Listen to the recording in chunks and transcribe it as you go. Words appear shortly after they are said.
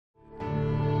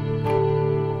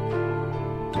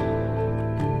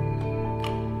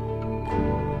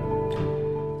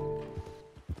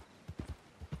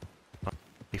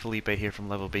Felipe here from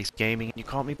Level Based Gaming, and you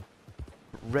caught me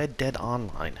Red Dead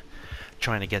Online,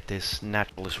 trying to get this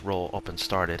Naturalist role up and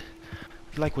started.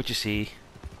 If you like what you see,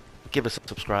 give us a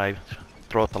subscribe,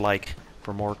 throw us a like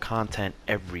for more content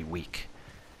every week.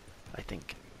 I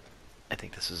think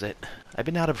this is it. I've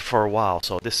been out of it for a while,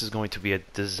 so this is going to be a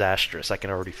disastrous. I can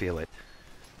already feel it.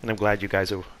 And I'm glad you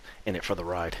guys are in it for the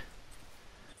ride.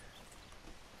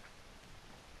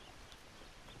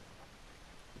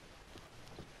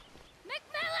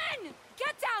 McMillan!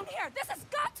 Get down here! This has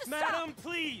got to stop! Madam,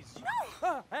 please!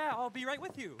 No! I'll be right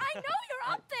with you. I know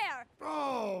you're up there!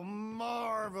 Oh,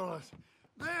 marvelous.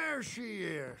 There she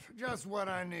is. Just what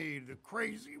I need. The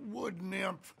crazy wood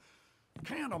nymph.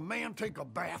 Can't a man take a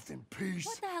bath in peace?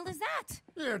 What the hell is that?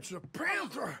 It's a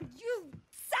panther. You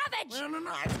savage! And a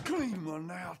nice clean one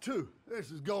now, too. This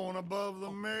is going above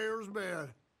the mayor's bed.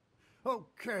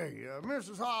 Okay,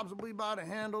 Mrs. Hobbs will be by to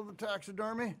handle the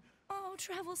taxidermy. Oh,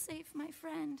 travel safe, my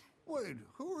friend. Wait,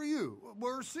 who are you?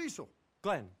 Where's Cecil?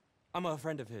 Glenn, I'm a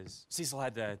friend of his. Cecil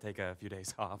had to take a few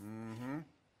days off. Mm-hmm.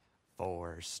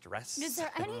 For stress. Is there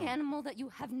any animal that you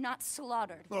have not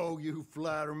slaughtered? Oh, you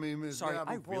flatter me, Miss Sorry,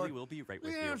 Davenport. I really will be right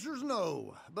with The you. answer's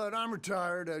no, but I'm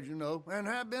retired, as you know, and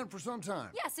have been for some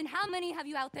time. Yes, and how many have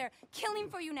you out there killing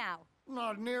for you now?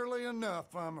 Not nearly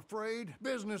enough, I'm afraid.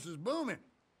 Business is booming.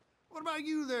 What about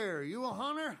you there? You a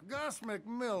hunter? Gus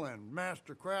McMillan,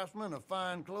 master craftsman of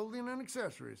fine clothing and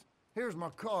accessories. Here's my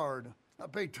card. I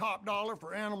pay top dollar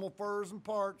for animal furs and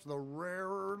parts. The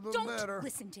rarer, the better. Don't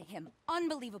listen to him.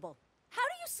 Unbelievable. How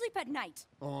do you sleep at night?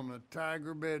 On the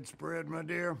tiger bedspread, my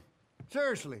dear.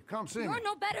 Seriously, come see me. You're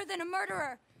no better than a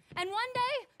murderer. And one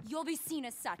day, you'll be seen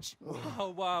as such. Oh,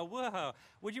 wow, wow.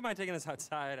 Would you mind taking us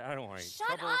outside? I don't want any Shut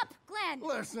trouble. up, Glenn!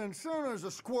 Listen, soon as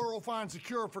a squirrel finds a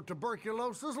cure for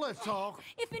tuberculosis, let's talk.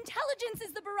 If intelligence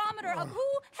is the barometer of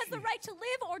who has the right to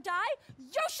live or die,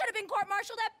 you should have been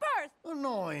court-martialed at birth!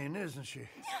 Annoying, isn't she?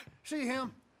 See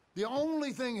him? The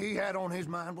only thing he had on his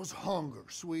mind was hunger,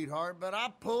 sweetheart, but I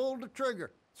pulled the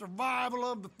trigger. Survival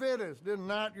of the fittest, isn't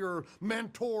that your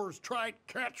mentor's trite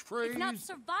catchphrase? It's not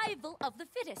survival of the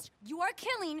fittest. You are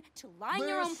killing to line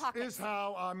your own pockets. This is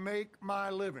how I make my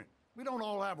living. We don't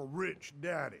all have a rich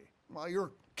daddy. While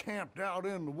you're camped out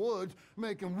in the woods,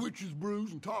 making witches'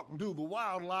 brews and talking to the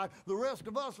wildlife, the rest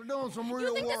of us are doing some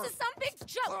real work. You think this is some big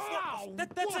joke? Oh,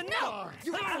 That's what enough!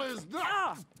 the hell is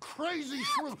that crazy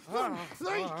shrew?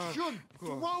 They should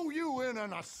throw you in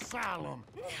an asylum.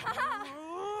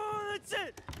 Oh, that's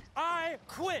it! I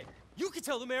quit! You can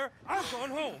tell the mayor I've gone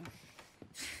home.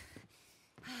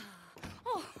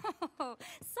 Oh,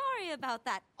 sorry about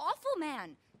that awful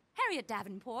man. Harriet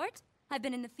Davenport. I've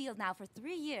been in the field now for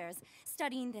 3 years,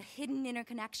 studying the hidden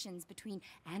interconnections between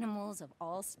animals of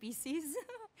all species.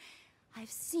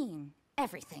 I've seen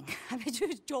everything. I've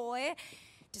been joy,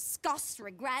 disgust,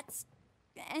 regrets,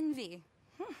 envy.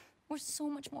 We're so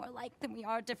much more alike than we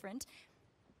are different.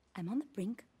 I'm on the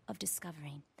brink of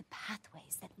discovering the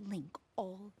pathways that link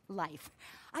all life.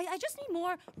 I just need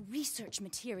more research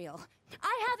material.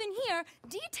 I have in here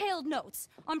detailed notes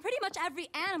on pretty much every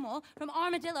animal from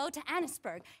armadillo to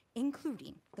Annisburg,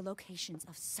 including the locations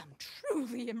of some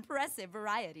truly impressive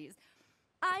varieties.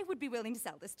 I would be willing to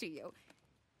sell this to you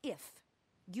if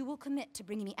you will commit to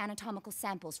bringing me anatomical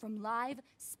samples from live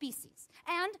species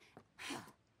and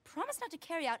promise not to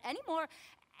carry out any more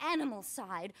animal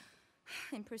side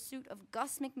in pursuit of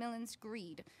Gus McMillan's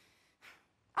greed.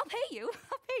 I'll pay you,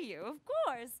 of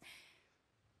course.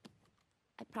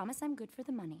 I promise I'm good for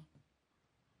the money.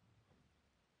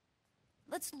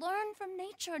 Let's learn from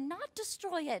nature, not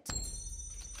destroy it.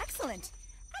 Excellent,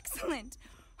 excellent.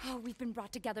 Oh, we've been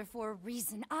brought together for a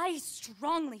reason. I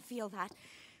strongly feel that.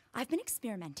 I've been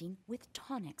experimenting with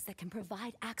tonics that can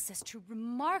provide access to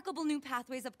remarkable new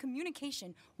pathways of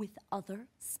communication with other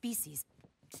species.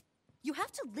 You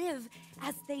have to live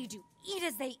as they do, eat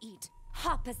as they eat,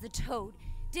 hop as the toad,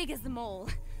 dig as the mole,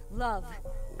 love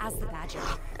as the badger.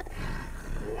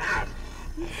 If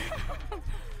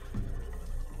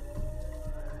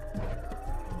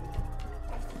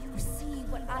you see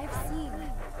what I've seen,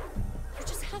 you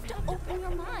just have to open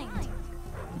your mind.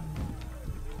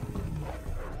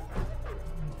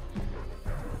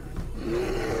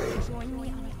 Join me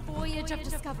on a voyage of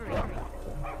discovery.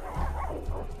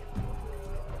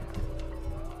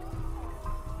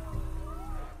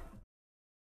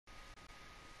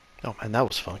 Oh man, that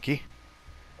was funky.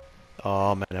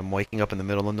 Oh man, I'm waking up in the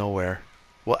middle of nowhere.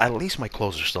 Well, at least my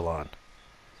clothes are still on.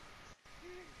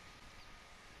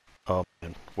 Oh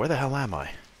man, where the hell am I?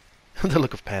 The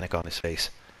look of panic on his face.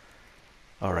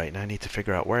 Alright, now I need to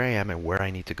figure out where I am and where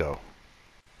I need to go.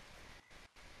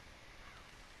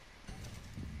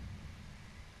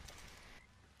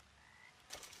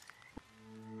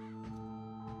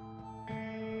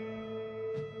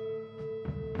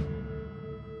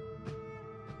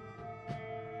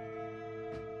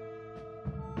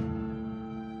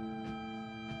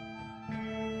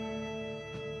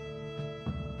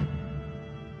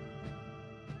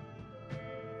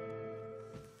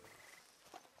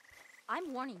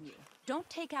 I'm warning you. Don't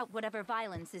take out whatever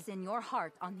violence is in your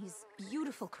heart on these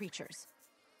beautiful creatures.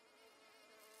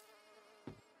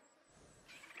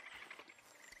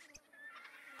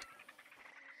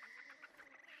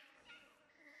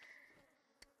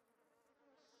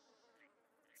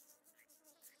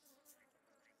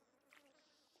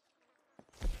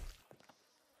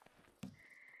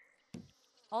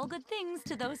 All good things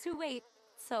to those who wait.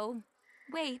 So,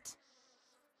 wait.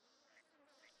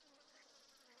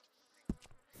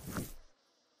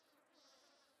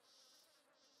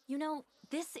 You know,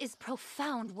 this is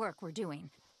profound work we're doing.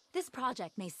 This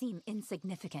project may seem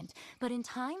insignificant, but in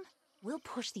time, we'll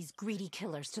push these greedy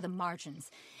killers to the margins,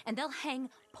 and they'll hang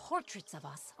portraits of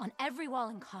us on every wall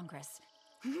in Congress.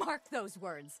 Mark those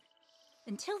words.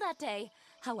 Until that day,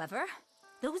 however,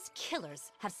 those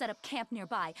killers have set up camp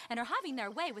nearby and are having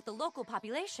their way with the local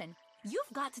population.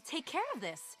 You've got to take care of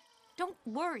this. Don't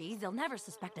worry, they'll never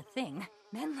suspect a thing.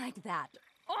 Men like that,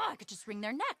 oh, I could just wring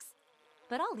their necks.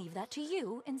 But I'll leave that to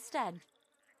you instead.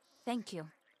 Thank you.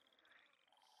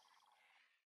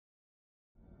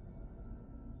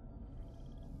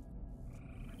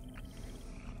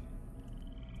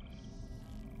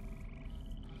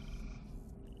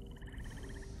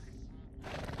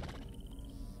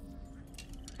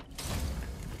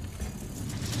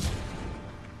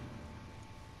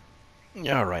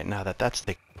 Alright, now that that's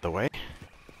taken out of the way,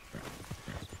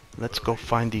 let's go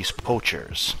find these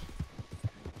poachers.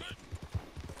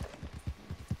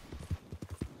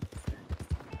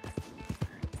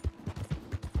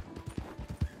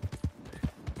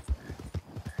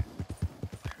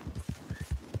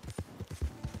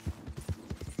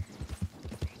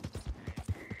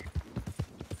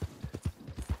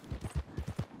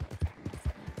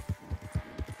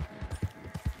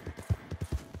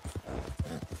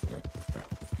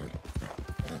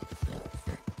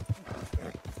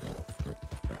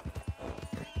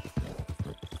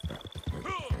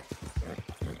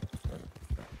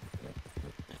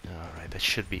 That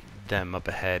should be them up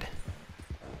ahead.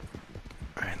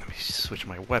 Alright, let me switch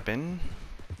my weapon.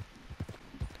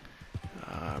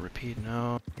 Repeat,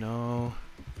 no.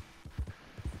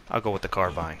 I'll go with the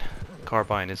carbine.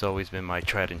 Carbine has always been my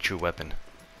tried and true weapon.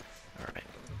 Alright.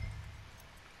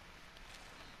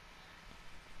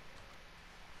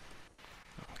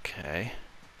 Okay.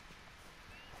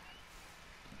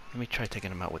 Let me try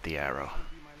taking him out with the arrow.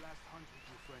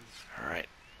 Alright.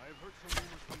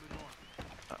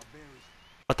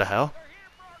 What the hell?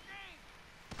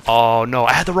 Oh no,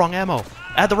 I had the wrong ammo!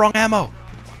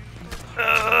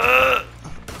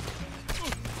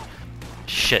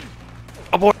 Shit.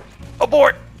 Abort!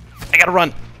 Abort! I gotta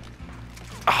run!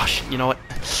 Oh shit, you know what?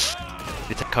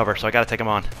 Need to cover, so I gotta take him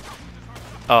on.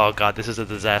 Oh god, this is a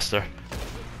disaster.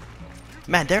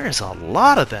 Man, there is a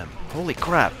lot of them! Holy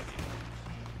crap.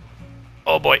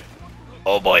 Oh boy.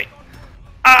 Oh boy.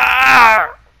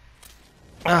 Ah!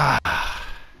 Ah!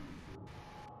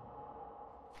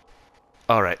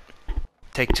 Alright.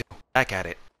 Take two. Back at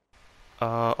it.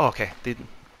 Oh, okay.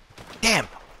 Damn!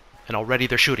 And already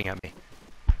they're shooting at me.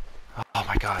 Oh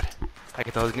my god. I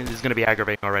can tell this is gonna be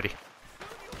aggravating already.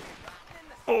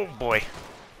 Oh boy.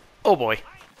 Oh boy.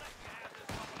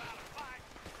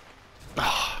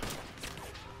 Oh.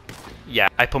 Yeah,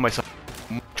 I put myself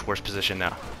in a much worse position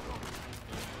now.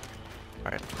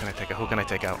 Alright, who can I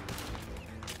take out?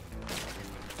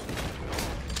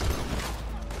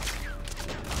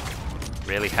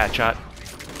 Really? Headshot?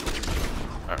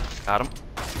 Alright, got him.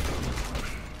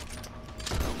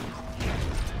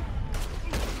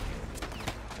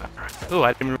 Alright. Ooh,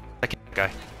 I didn't even like that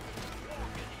guy.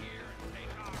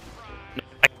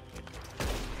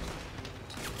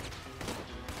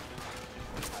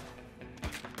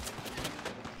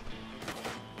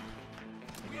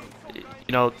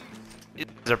 No, you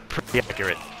know, these are pretty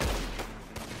accurate.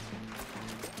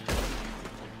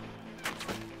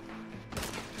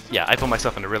 Yeah, I put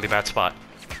myself in a really bad spot.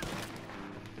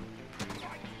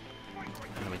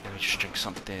 Let me just drink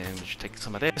something. Just take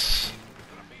some of this.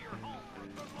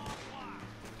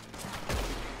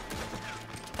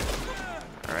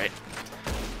 Alright.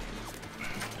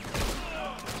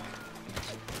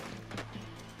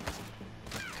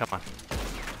 Come on.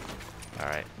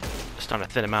 Alright. Just starting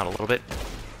to thin him out a little bit.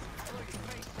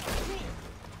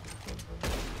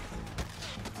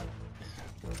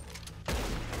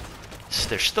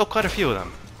 There's still quite a few of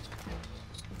them.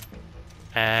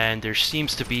 And there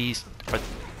seems to be...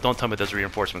 don't tell me there's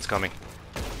reinforcements coming.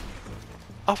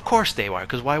 Of course they are,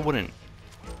 because why wouldn't?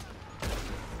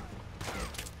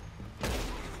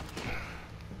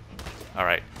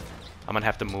 Alright. I'm gonna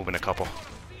have to move in a couple.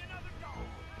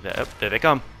 Yep, there they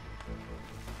come.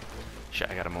 Shit,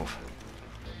 I gotta move.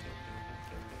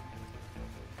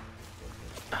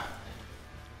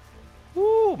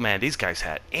 Oh man, these guys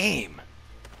had aim.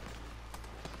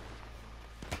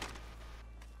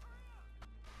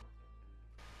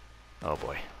 Oh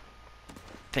boy.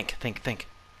 Think, think, think.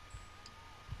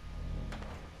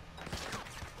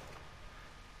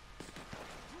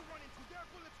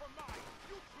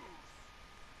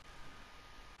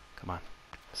 Come on.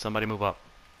 Somebody move up.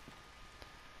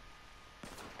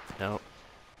 No.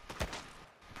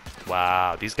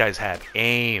 Wow, these guys had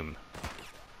aim.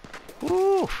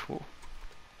 Woo.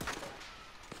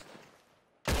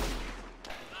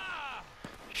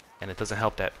 And it doesn't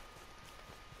help that.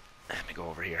 Let me go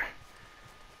over here.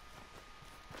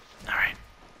 Alright.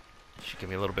 Should give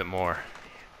me a little bit more.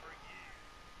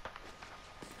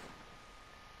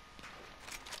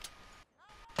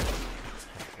 There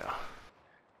we go.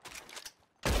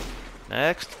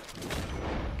 Next.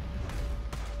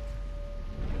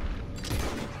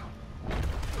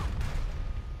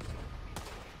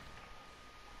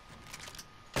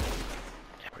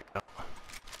 There we go.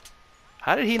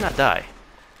 How did he not die?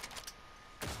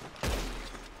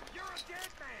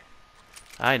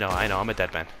 I know, I'm a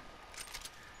dead man.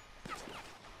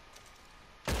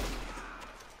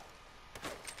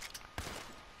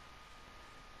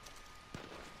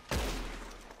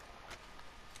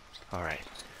 Alright.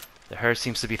 The herd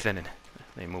seems to be thinning.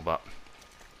 Let me move up.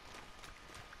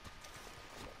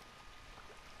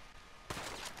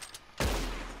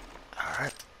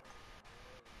 Alright.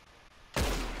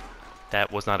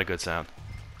 That was not a good sound.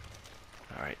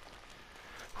 Alright.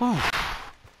 Whew.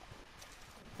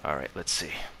 Alright, let's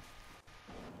see.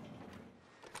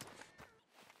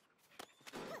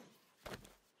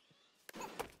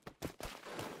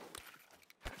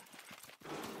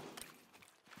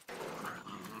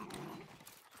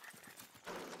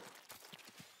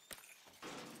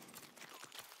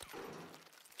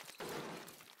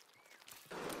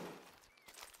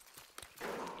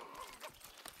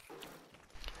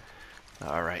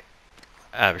 Alright.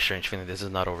 I have a strange feeling this is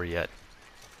not over yet.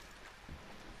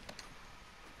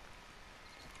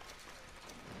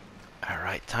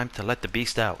 Alright, time to let the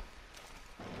beast out.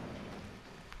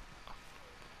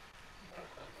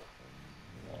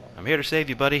 I'm here to save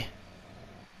you, buddy.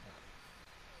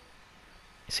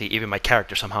 See, even my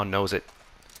character somehow knows it.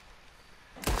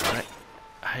 Alright,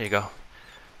 there you go.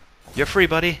 You're free,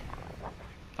 buddy.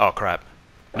 Oh, crap.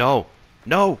 No.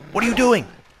 No! What are you doing?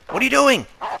 What are you doing?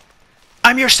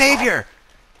 I'm your savior!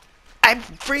 I've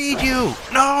freed you!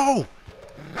 No!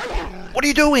 What are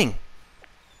you doing?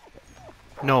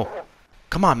 No.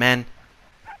 Come on, man.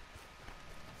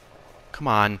 Come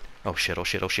on. Oh shit, oh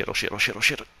shit, oh shit, oh shit, oh shit, oh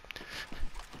shit.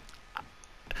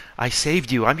 I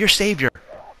saved you. I'm your savior.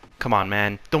 Come on,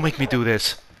 man. Don't make me do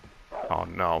this. Oh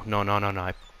no, no, no, no, no.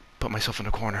 I put myself in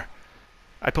a corner.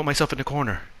 I put myself in a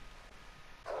corner.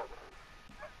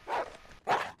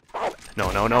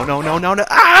 No, no, no, no, no, no, no.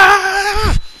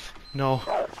 Ah! No.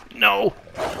 No.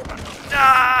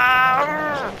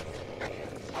 Ah!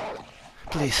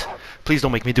 Please. Please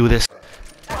don't make me do this.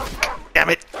 Damn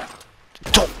it.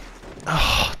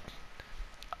 Oh.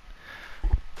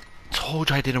 Told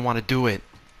you I didn't want to do it.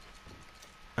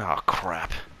 Oh,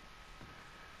 crap.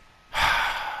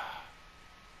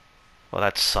 Well,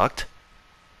 that sucked.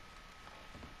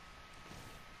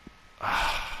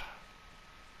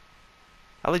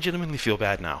 I legitimately feel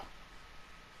bad now.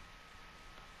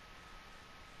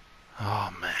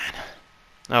 Oh, man.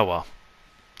 Oh, well.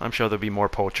 I'm sure there'll be more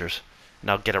poachers. And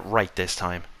I'll get it right this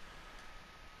time.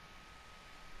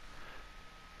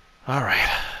 Alright.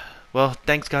 Well,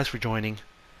 thanks guys for joining.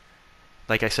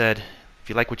 Like I said, if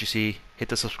you like what you see, hit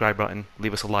the subscribe button,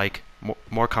 leave us a like.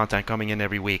 More content coming in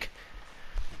every week.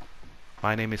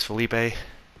 My name is Felipe.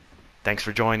 Thanks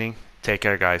for joining. Take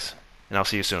care, guys. And I'll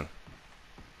see you soon.